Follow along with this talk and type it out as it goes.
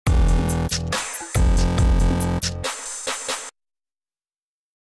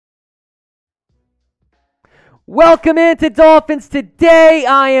Welcome into Dolphins Today.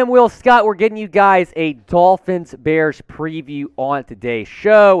 I am Will Scott. We're getting you guys a Dolphins-Bears preview on today's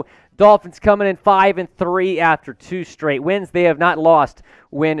show. Dolphins coming in 5-3 after 2 straight wins. They have not lost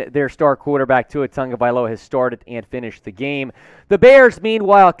when their star quarterback Tua Tagovailoa has started and finished the game. The Bears,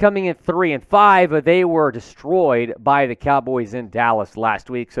 meanwhile, coming in 3-5. They were destroyed by the Cowboys in Dallas last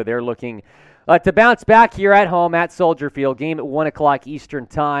week, so they're looking to bounce back here at home at Soldier Field. Game at 1 o'clock Eastern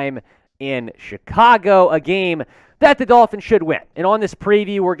Time in Chicago, a game that the Dolphins should win. And on this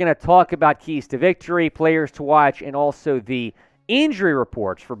preview, we're going to talk about keys to victory, players to watch, and also the injury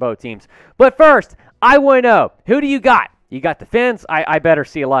reports for both teams. But first, I want to know, who do you got? You got the Fins? I better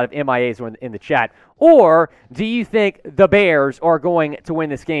see a lot of MIAs in the chat. Or do you think the Bears are going to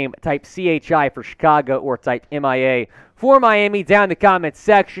win this game? Type CHI for Chicago or type MIA for Miami down in the comments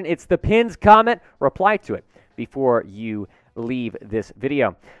section. It's the Pins comment. Reply to it before you leave this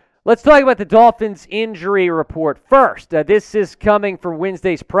video. Let's talk about the Dolphins injury report first. This is coming from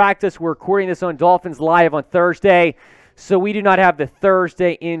Wednesday's practice. We're recording this on Dolphins Live on Thursday, so we do not have the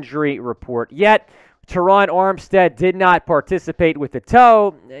Thursday injury report yet. Teron Armstead did not participate with the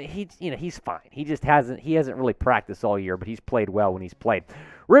toe. He's fine. He hasn't really practiced all year, but he's played well when he's played.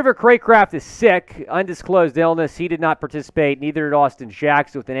 River Craycraft is sick, undisclosed illness. He did not participate. Neither did Austin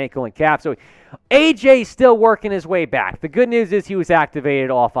Jackson with an ankle and calf. So AJ's still working his way back. The good news is he was activated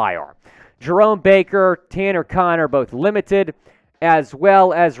off IR. Jerome Baker, Tanner Connor, both limited, as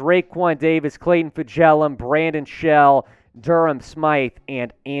well as Raekwon Davis, Clayton Fagellum, Brandon Shell, Durham Smythe,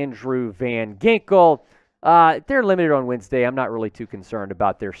 and Andrew Van Ginkel. They're limited on Wednesday. I'm not really too concerned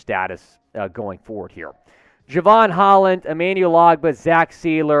about their status going forward here. Javon Holland, Emmanuel Ogba, Zach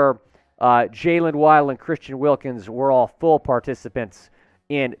Sealer, Jalen Waddle, and Christian Wilkins were all full participants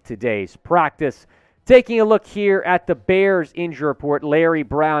in today's practice. Taking a look here at the Bears injury report, Larry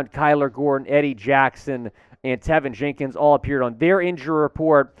Brown, Kyler Gordon, Eddie Jackson, and Tevin Jenkins all appeared on their injury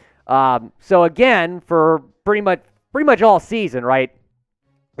report. So again, for pretty much all season, right,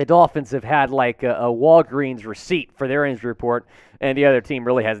 the Dolphins have had like a Walgreens receipt for their injury report, and the other team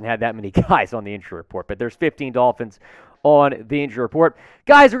really hasn't had that many guys on the injury report. But there's 15 Dolphins on the injury report.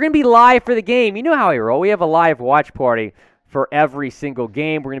 Guys, we're going to be live for the game. You know how we roll. We have a live watch party for every single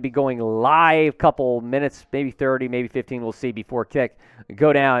game. We're going to be going live, couple minutes, maybe 30, maybe 15, we'll see, before kick.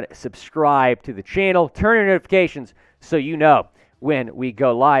 Go down, subscribe to the channel, turn on notifications so you know when we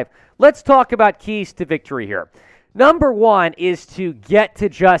go live. Let's talk about keys to victory here. Number one is to get to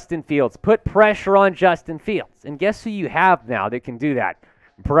Justin Fields. Put pressure on Justin Fields. And guess who you have now that can do that?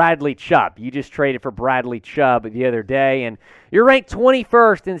 Bradley Chubb. You just traded for Bradley Chubb the other day, and you're ranked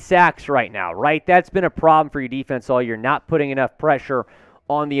 21st in sacks right now, right? That's been a problem for your defense all year, not putting enough pressure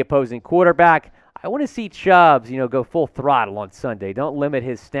on the opposing quarterback. I want to see Chubbs, go full throttle on Sunday. Don't limit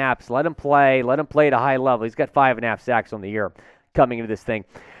his snaps. Let him play. Let him play at a high level. He's got 5.5 sacks on the year coming into this thing.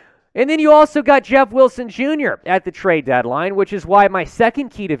 And then you also got Jeff Wilson Jr. at the trade deadline, which is why my second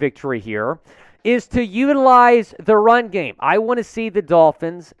key to victory here is to utilize the run game. I want to see the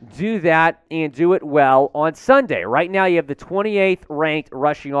Dolphins do that and do it well on Sunday. Right now you have the 28th ranked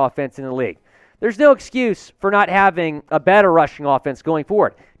rushing offense in the league. There's no excuse for not having a better rushing offense going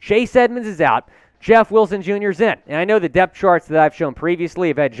forward. Chase Edmonds is out. Jeff Wilson Jr. is in. And I know the depth charts that I've shown previously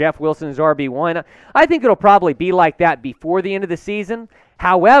have had Jeff Wilson as RB1. I think it'll probably be like that before the end of the season.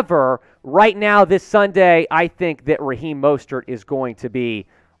 However, right now, this Sunday, I think that Raheem Mostert is going to be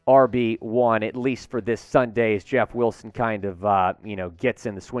RB1, at least for this Sunday, as Jeff Wilson kind of, gets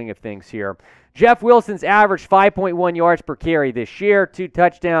in the swing of things here. Jeff Wilson's averaged 5.1 yards per carry this year, 2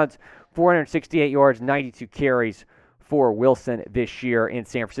 touchdowns, 468 yards, 92 carries for Wilson this year in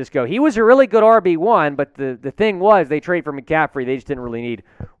San Francisco. He was a really good RB1, but the thing was they traded for McCaffrey. They just didn't really need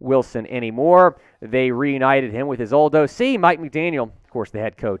Wilson anymore. They reunited him with his old OC, Mike McDaniel, of course, the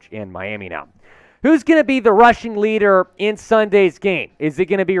head coach in Miami now. Who's going to be the rushing leader in Sunday's game? Is it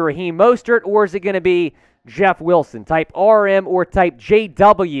going to be Raheem Mostert or is it going to be Jeff Wilson? Type RM or type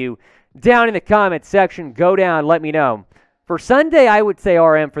JW down in the comments section. Go down, let me know. For Sunday, I would say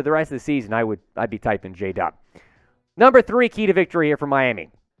RM. For the rest of the season, I'd be typing JW. Number 3 key to victory here for Miami.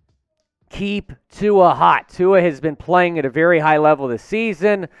 Keep Tua hot. Tua has been playing at a very high level this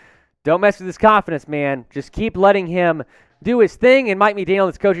season. Don't mess with his confidence, man. Just keep letting him do his thing, and Mike McDaniel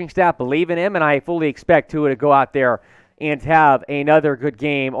and his coaching staff believe in him, and I fully expect Tua to go out there and have another good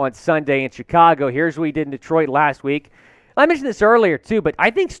game on Sunday in Chicago. Here's what he did in Detroit last week. I mentioned this earlier, too, but I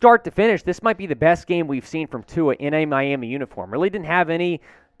think start to finish, this might be the best game we've seen from Tua in a Miami uniform. Really didn't have any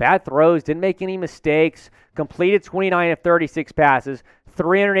bad throws, didn't make any mistakes, completed 29 of 36 passes,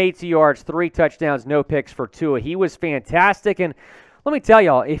 380 yards, 3 touchdowns, no picks for Tua. He was fantastic, and Let me tell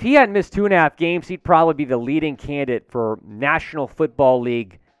y'all, if he hadn't missed 2.5 games, he'd probably be the leading candidate for National Football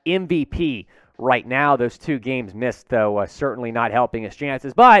League MVP right now. Those 2 games missed, though, certainly not helping his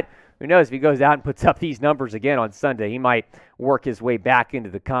chances. But who knows, if he goes out and puts up these numbers again on Sunday, he might work his way back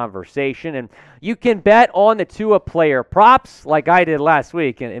into the conversation. And you can bet on the Tua player props like I did last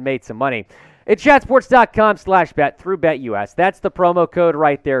week and made some money. At chatsports.com/bet through BetUS. That's the promo code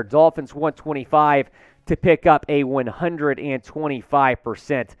right there, Dolphins125, to pick up a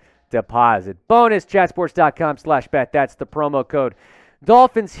 125% deposit bonus. Chatsports.com/bet. That's the promo code.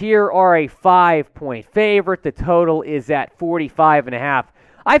 Dolphins here are a 5-point favorite. The total is at 45.5.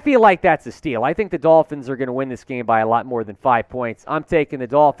 I feel like that's a steal. I think the Dolphins are going to win this game by a lot more than 5 points. I'm taking the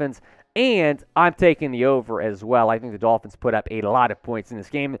Dolphins, and I'm taking the over as well. I think the Dolphins put up a lot of points in this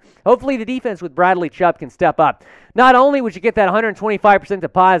game. Hopefully the defense with Bradley Chubb can step up. Not only would you get that 125%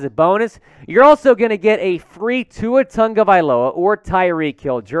 deposit bonus, you're also going to get a free Tua Tagovailoa or Tyreek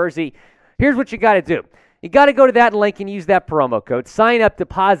Hill jersey. Here's what you got to do. You got to go to that link and use that promo code. Sign up,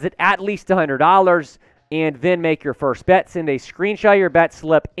 deposit at least $100, and then make your first bet. Send a screenshot of your bet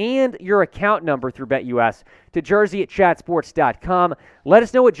slip and your account number through BetUS to jersey@chatsports.com. Let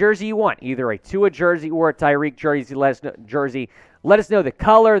us know what jersey you want, either a Tua jersey or a Tyreek jersey. Let us know the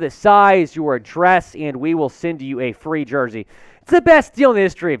color, the size, your address, and we will send you a free jersey. It's the best deal in the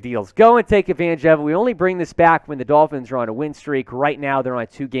history of deals. Go and take advantage of it. We only bring this back when the Dolphins are on a win streak. Right now, they're on a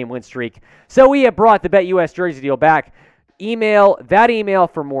 2-game win streak. So we have brought the BetUS jersey deal back. Email that email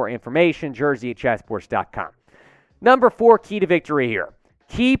for more information, jersey@chatsports.com. Number 4 key to victory here.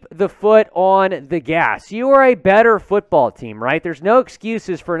 Keep the foot on the gas. You are a better football team, right? There's no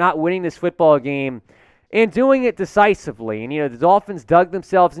excuses for not winning this football game and doing it decisively. And, the Dolphins dug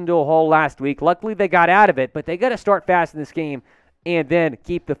themselves into a hole last week. Luckily, they got out of it, but they got to start fast in this game and then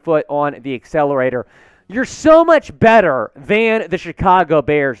keep the foot on the accelerator. You're so much better than the Chicago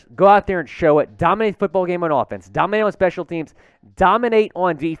Bears. Go out there and show it. Dominate the football game on offense. Dominate on special teams. Dominate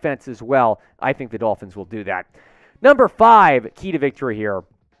on defense as well. I think the Dolphins will do that. Number 5, key to victory here.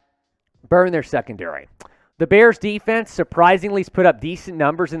 Burn their secondary. The Bears defense surprisingly has put up decent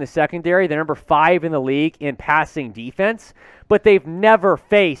numbers in the secondary. They're number 5 in the league in passing defense, but they've never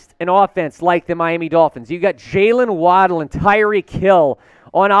faced an offense like the Miami Dolphins. You got Jalen Waddle and Tyreek Hill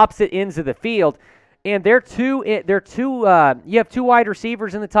on opposite ends of the field. And you have 2 wide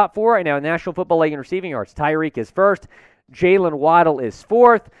receivers in the top 4 right now in the National Football League in receiving yards. Tyreek is first. Jalen Waddle is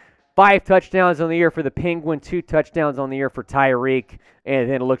fourth. 5 touchdowns on the year for the Penguin, 2 touchdowns on the year for Tyreek.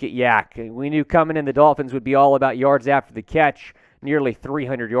 And then look at Yak. We knew coming in the Dolphins would be all about yards after the catch. Nearly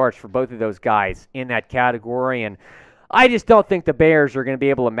 300 yards for both of those guys in that category. And I just don't think the Bears are going to be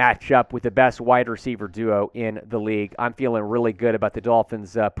able to match up with the best wide receiver duo in the league. I'm feeling really good about the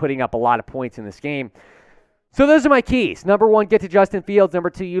Dolphins putting up a lot of points in this game. So those are my keys. Number 1, get to Justin Fields. Number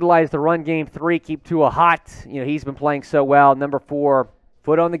 2, utilize the run game. 3, keep Tua hot. He's been playing so well. Number 4,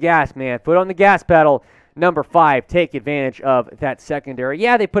 foot on the gas, man. Foot on the gas pedal. Number 5, take advantage of that secondary.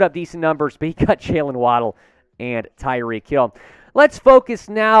 Yeah, they put up decent numbers, but he got Jalen Waddle and Tyreek Hill. Let's focus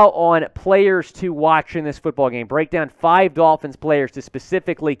now on players to watch in this football game. Break down 5 Dolphins players to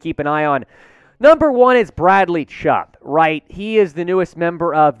specifically keep an eye on. Number 1 is Bradley Chubb, right? He is the newest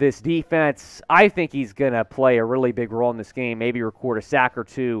member of this defense. I think he's going to play a really big role in this game, maybe record a sack or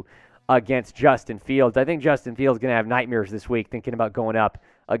 2 against Justin Fields. I think Justin Fields is going to have nightmares this week thinking about going up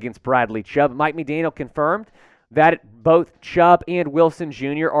against Bradley Chubb. Mike McDaniel confirmed that both Chubb and Wilson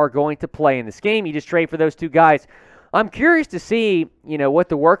Jr. are going to play in this game. You just trade for those 2 guys. I'm curious to see, what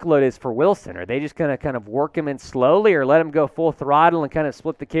the workload is for Wilson. Are they just going to kind of work him in slowly or let him go full throttle and kind of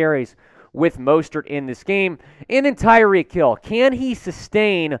split the carries with Mostert in this game? And then Tyreek Hill, can he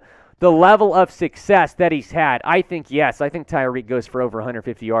sustain the level of success that he's had? I think yes. I think Tyreek goes for over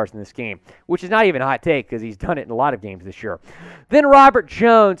 150 yards in this game, which is not even a hot take because he's done it in a lot of games this year. Then Robert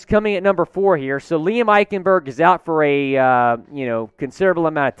Jones coming at number 4 here. So Liam Eichenberg is out for a considerable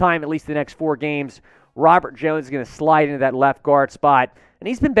amount of time, at least the next 4 games. Robert Jones is going to slide into that left guard spot, and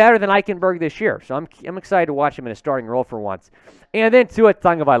he's been better than Eichenberg this year, so I'm excited to watch him in a starting role for once. And then Tua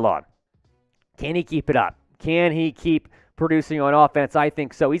Tagovailoa. Can he keep it up? Can he keep producing on offense? I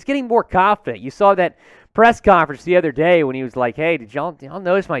think so. He's getting more confident. You saw that press conference the other day when he was like, hey, did y'all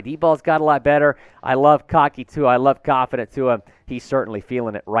notice my deep ball's got a lot better? I love cocky Tua. I love confident Tua. He's certainly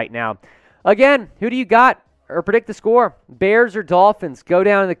feeling it right now. Again, who do you got? Or predict the score. Bears or Dolphins? Go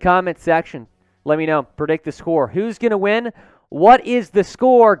down in the comment section. Let me know. Predict the score. Who's going to win? What is the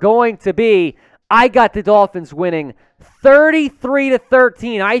score going to be? I got the Dolphins winning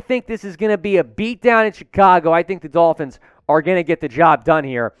 33-13. I think this is going to be a beatdown in Chicago. I think the Dolphins are going to get the job done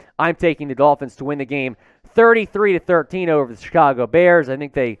here. I'm taking the Dolphins to win the game 33-13 over the Chicago Bears. I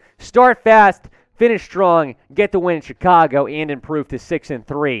think they start fast, finish strong, get the win in Chicago, and improve to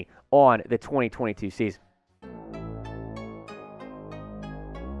 6-3 on the 2022 season.